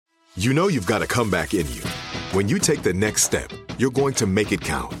You know you've got a comeback in you. When you take the next step, you're going to make it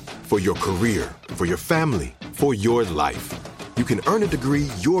count. For your career, for your family, for your life. You can earn a degree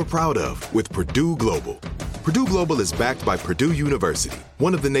you're proud of with Purdue Global. Purdue Global is backed by Purdue University,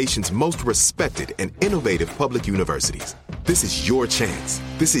 one of the nation's most respected and innovative public universities. This is your chance.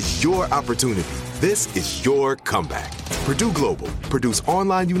 This is your opportunity. This is your comeback. Purdue Global, Purdue's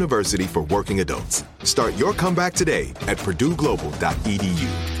online university for working adults. Start your comeback today at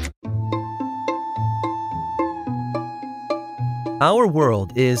purdueglobal.edu. Our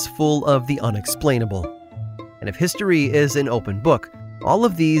world is full of the unexplainable. And if history is an open book, all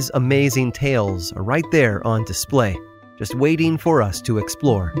of these amazing tales are right there on display, just waiting for us to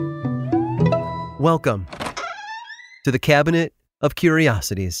explore. Welcome to the Cabinet of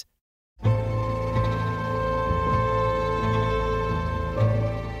Curiosities.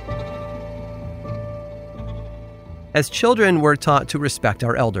 As children, we're taught to respect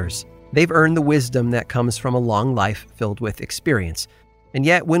our elders. They've earned the wisdom that comes from a long life filled with experience. And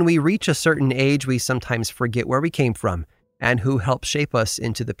yet, when we reach a certain age, we sometimes forget where we came from and who helped shape us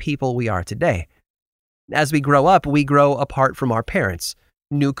into the people we are today. As we grow up, we grow apart from our parents.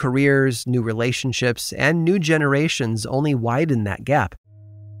 New careers, new relationships, and new generations only widen that gap.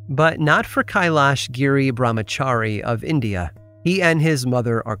 But not for Kailash Giri Brahmachari of India. He and his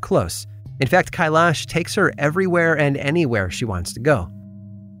mother are close. In fact, Kailash takes her everywhere and anywhere she wants to go.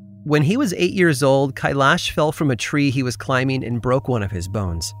 When he was 8 years old, Kailash fell from a tree he was climbing and broke one of his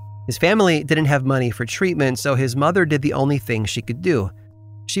bones. His family didn't have money for treatment, so his mother did the only thing she could do.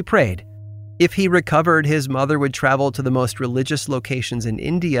 She prayed. If he recovered, his mother would travel to the most religious locations in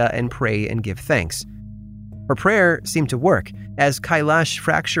India and pray and give thanks. Her prayer seemed to work, as Kailash's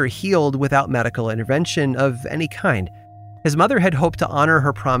fracture healed without medical intervention of any kind. His mother had hoped to honor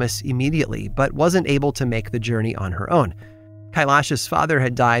her promise immediately, but wasn't able to make the journey on her own. Kailash's father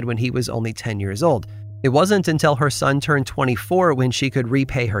had died when he was only 10 years old. It wasn't until her son turned 24 when she could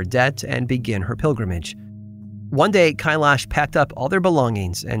repay her debt and begin her pilgrimage. One day, Kailash packed up all their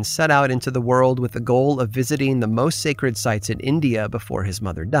belongings and set out into the world with the goal of visiting the most sacred sites in India before his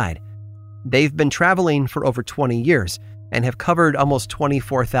mother died. They've been traveling for over 20 years and have covered almost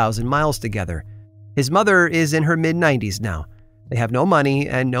 24,000 miles together. His mother is in her mid-90s now. They have no money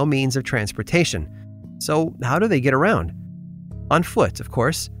and no means of transportation. So how do they get around? On foot, of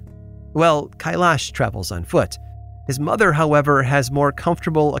course. Well, Kailash travels on foot. His mother, however, has more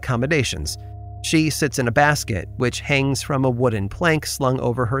comfortable accommodations. She sits in a basket, which hangs from a wooden plank slung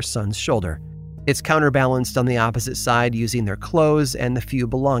over her son's shoulder. It's counterbalanced on the opposite side using their clothes and the few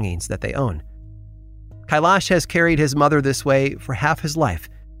belongings that they own. Kailash has carried his mother this way for half his life.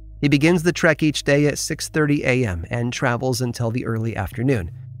 He begins the trek each day at 6:30 a.m. and travels until the early afternoon.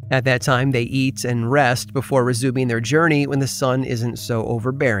 At that time, they eat and rest before resuming their journey when the sun isn't so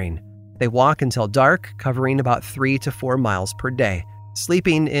overbearing. They walk until dark, covering about 3 to 4 miles per day,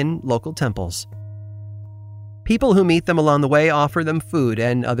 sleeping in local temples. People who meet them along the way offer them food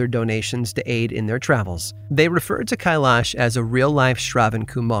and other donations to aid in their travels. They refer to Kailash as a real-life Shravan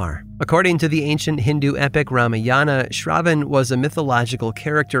Kumar. According to the ancient Hindu epic Ramayana, Shravan was a mythological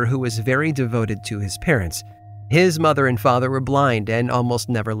character who was very devoted to his parents. His mother and father were blind and almost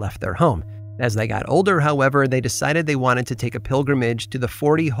never left their home. As they got older, however, they decided they wanted to take a pilgrimage to the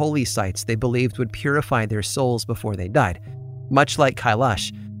 40 holy sites they believed would purify their souls before they died. Much like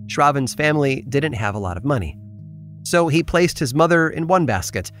Kailash, Shravan's family didn't have a lot of money. So he placed his mother in one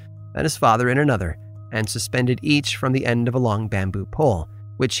basket and his father in another, and suspended each from the end of a long bamboo pole,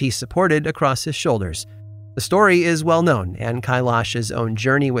 which he supported across his shoulders. The story is well known, and Kailash's own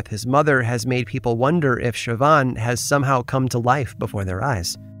journey with his mother has made people wonder if Shravan has somehow come to life before their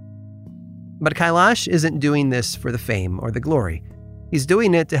eyes. But Kailash isn't doing this for the fame or the glory. He's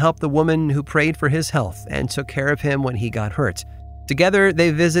doing it to help the woman who prayed for his health and took care of him when he got hurt. Together,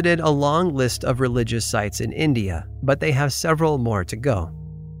 they visited a long list of religious sites in India, but they have several more to go.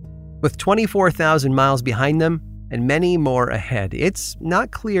 With 24,000 miles behind them, and many more ahead, it's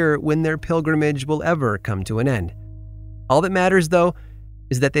not clear when their pilgrimage will ever come to an end. All that matters, though,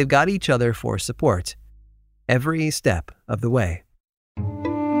 is that they've got each other for support every step of the way.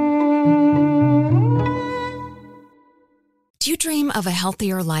 Do you dream of a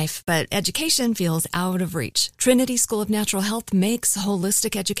healthier life, but education feels out of reach? Trinity School of Natural Health makes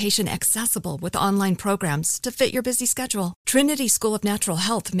holistic education accessible with online programs to fit your busy schedule. Trinity School of Natural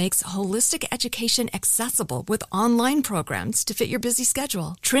Health makes holistic education accessible with online programs to fit your busy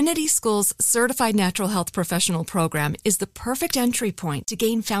schedule. Trinity School's Certified Natural Health Professional Program is the perfect entry point to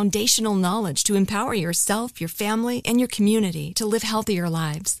gain foundational knowledge to empower yourself, your family, and your community to live healthier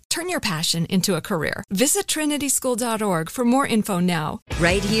lives. Turn your passion into a career. Visit trinityschool.org for more info now.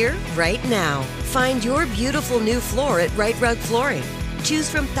 Right here, right now. Find your beautiful new floor at Right Rug Flooring. Choose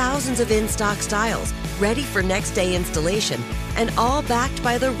from thousands of in-stock styles, ready for next day installation, and all backed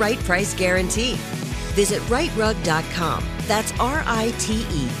by the right price guarantee. Visit rightrug.com. That's RITERUG.com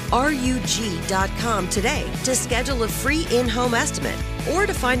today to schedule a free in-home estimate or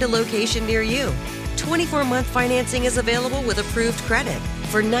to find a location near you. 24-month financing is available with approved credit.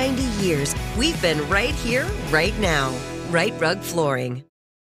 For 90 years, we've been right here, right now. Right Rug Flooring.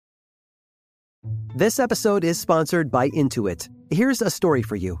 This episode is sponsored by Intuit. Here's a story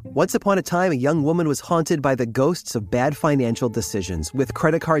for you. Once upon a time, a young woman was haunted by the ghosts of bad financial decisions, with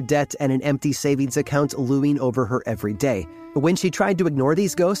credit card debt and an empty savings account looming over her every day. When she tried to ignore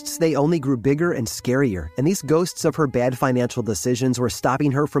these ghosts, they only grew bigger and scarier, and these ghosts of her bad financial decisions were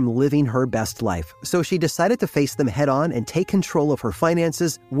stopping her from living her best life. So she decided to face them head on and take control of her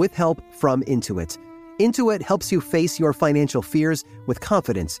finances with help from Intuit. Intuit helps you face your financial fears with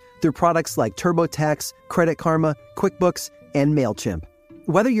confidence through products like TurboTax, Credit Karma, QuickBooks, and MailChimp.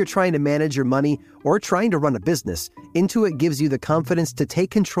 Whether you're trying to manage your money or trying to run a business, Intuit gives you the confidence to take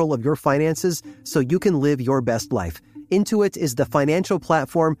control of your finances so you can live your best life. Intuit is the financial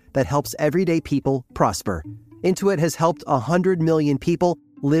platform that helps everyday people prosper. Intuit has helped 100 million people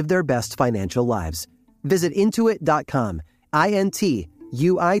live their best financial lives. Visit Intuit.com, INTUIT.com,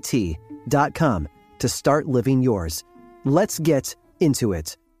 to start living yours. Let's get into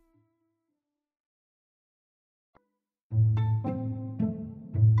it.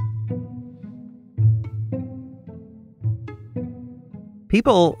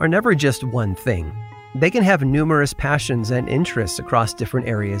 People are never just one thing. They can have numerous passions and interests across different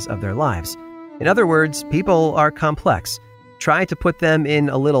areas of their lives. In other words, people are complex. Try to put them in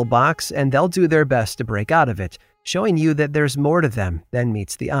a little box and they'll do their best to break out of it, showing you that there's more to them than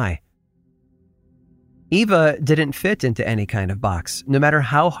meets the eye. Eva didn't fit into any kind of box, no matter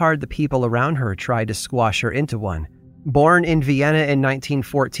how hard the people around her tried to squash her into one. Born in Vienna in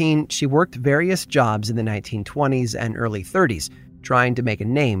 1914, she worked various jobs in the 1920s and early 30s, trying to make a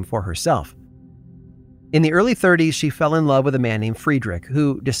name for herself. In the early 30s, she fell in love with a man named Friedrich,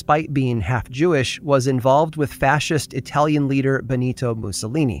 who, despite being half Jewish, was involved with fascist Italian leader Benito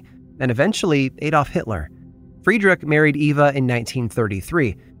Mussolini, and eventually Adolf Hitler. Friedrich married Eva in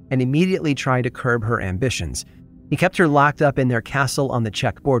 1933 and immediately tried to curb her ambitions. He kept her locked up in their castle on the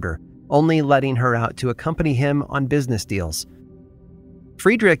Czech border, only letting her out to accompany him on business deals.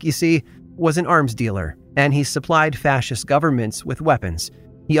 Friedrich, you see, was an arms dealer, and he supplied fascist governments with weapons.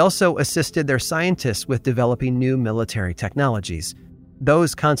 He also assisted their scientists with developing new military technologies.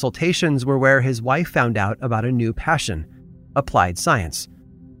 Those consultations were where his wife found out about a new passion: applied science.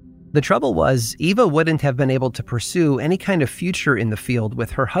 The trouble was, Eva wouldn't have been able to pursue any kind of future in the field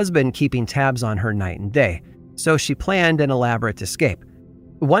with her husband keeping tabs on her night and day, so she planned an elaborate escape.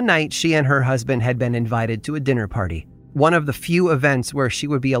 One night, she and her husband had been invited to a dinner party, one of the few events where she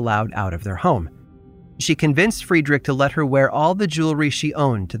would be allowed out of their home. She convinced Friedrich to let her wear all the jewelry she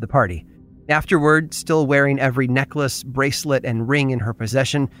owned to the party. Afterward, still wearing every necklace, bracelet, and ring in her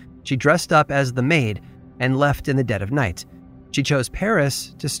possession, she dressed up as the maid and left in the dead of night. She chose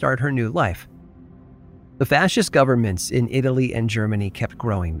Paris to start her new life. The fascist governments in Italy and Germany kept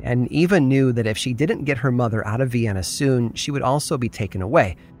growing, and Eva knew that if she didn't get her mother out of Vienna soon, she would also be taken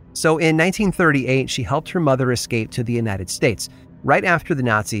away. So in 1938, she helped her mother escape to the United States, right after the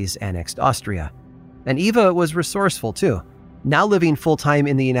Nazis annexed Austria. And Eva was resourceful too. Now living full-time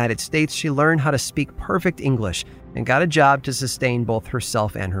in the United States, she learned how to speak perfect English and got a job to sustain both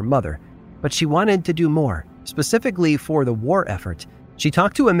herself and her mother. But she wanted to do more, specifically for the war effort. She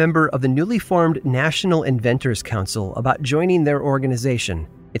talked to a member of the newly formed National Inventors Council about joining their organization.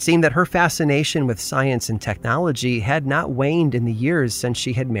 It seemed that her fascination with science and technology had not waned in the years since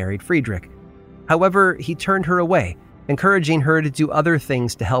she had married Friedrich. However, he turned her away, encouraging her to do other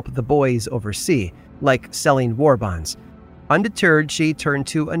things to help the boys overseas, like selling war bonds. Undeterred, she turned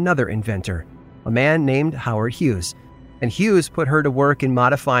to another inventor, a man named Howard Hughes. And Hughes put her to work in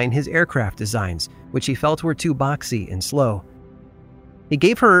modifying his aircraft designs, which he felt were too boxy and slow. He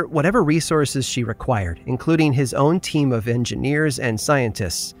gave her whatever resources she required, including his own team of engineers and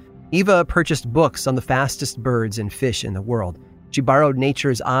scientists. Eva purchased books on the fastest birds and fish in the world. She borrowed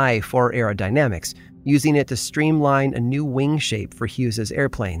nature's eye for aerodynamics, using it to streamline a new wing shape for Hughes's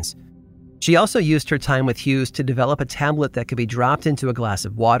airplanes. She also used her time with Hughes to develop a tablet that could be dropped into a glass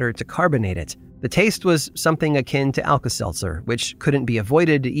of water to carbonate it. The taste was something akin to Alka-Seltzer, which couldn't be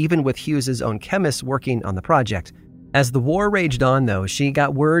avoided even with Hughes's own chemists working on the project. As the war raged on, though, she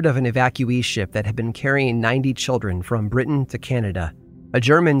got word of an evacuee ship that had been carrying 90 children from Britain to Canada. A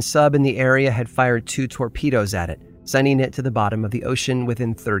German sub in the area had fired 2 torpedoes at it, sending it to the bottom of the ocean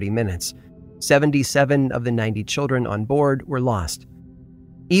within 30 minutes. 77 of the 90 children on board were lost.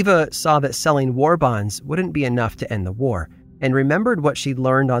 Eva saw that selling war bonds wouldn't be enough to end the war, and remembered what she'd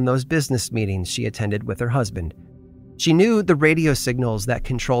learned on those business meetings she attended with her husband. She knew the radio signals that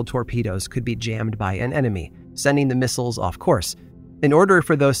controlled torpedoes could be jammed by an enemy, sending the missiles off course. In order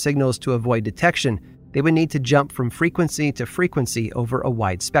for those signals to avoid detection, they would need to jump from frequency to frequency over a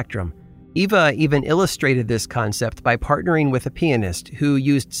wide spectrum. Eva even illustrated this concept by partnering with a pianist who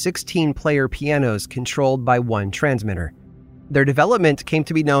used 16-player pianos controlled by one transmitter. Their development came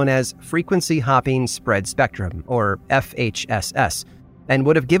to be known as Frequency Hopping Spread Spectrum, or FHSS, and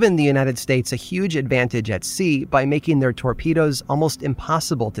would have given the United States a huge advantage at sea by making their torpedoes almost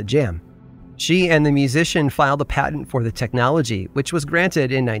impossible to jam. She and the musician filed a patent for the technology, which was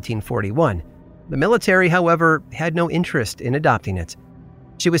granted in 1941. The military, however, had no interest in adopting it.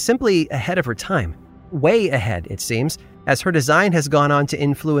 She was simply ahead of her time. Way ahead, it seems, as her design has gone on to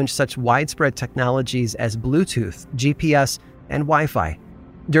influence such widespread technologies as Bluetooth, GPS, and Wi-Fi.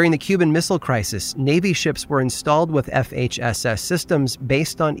 During the Cuban Missile Crisis, Navy ships were installed with FHSS systems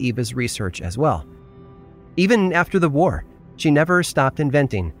based on Eva's research as well. Even after the war, she never stopped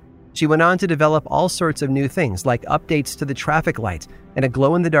inventing. She went on to develop all sorts of new things, like updates to the traffic light and a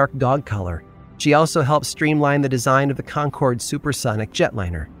glow-in-the-dark dog color. She also helped streamline the design of the Concorde supersonic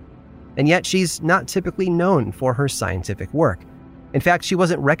jetliner. And yet she's not typically known for her scientific work. In fact, she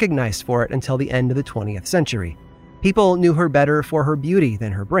wasn't recognized for it until the end of the 20th century. People knew her better for her beauty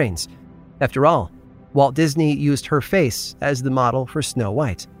than her brains. After all, Walt Disney used her face as the model for Snow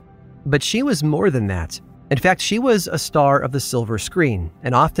White. But she was more than that. In fact, she was a star of the silver screen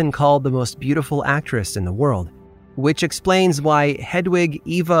and often called the most beautiful actress in the world, which explains why Hedwig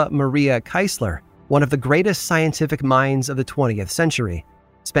Eva Maria Keisler, one of the greatest scientific minds of the 20th century,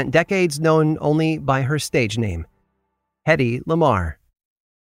 spent decades known only by her stage name, Hedy Lamarr.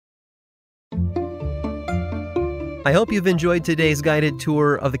 I hope you've enjoyed today's guided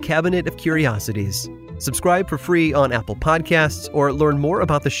tour of the Cabinet of Curiosities. Subscribe for free on Apple Podcasts or learn more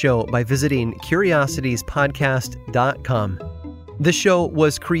about the show by visiting curiositiespodcast.com. This show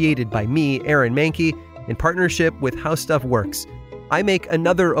was created by me, Aaron Mahnke, in partnership with How Stuff Works. I make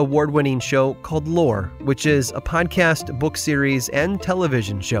another award-winning show called Lore, which is a podcast, book series, and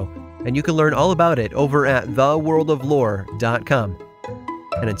television show, and you can learn all about it over at theworldoflore.com.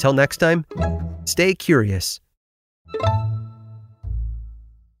 And until next time, stay curious.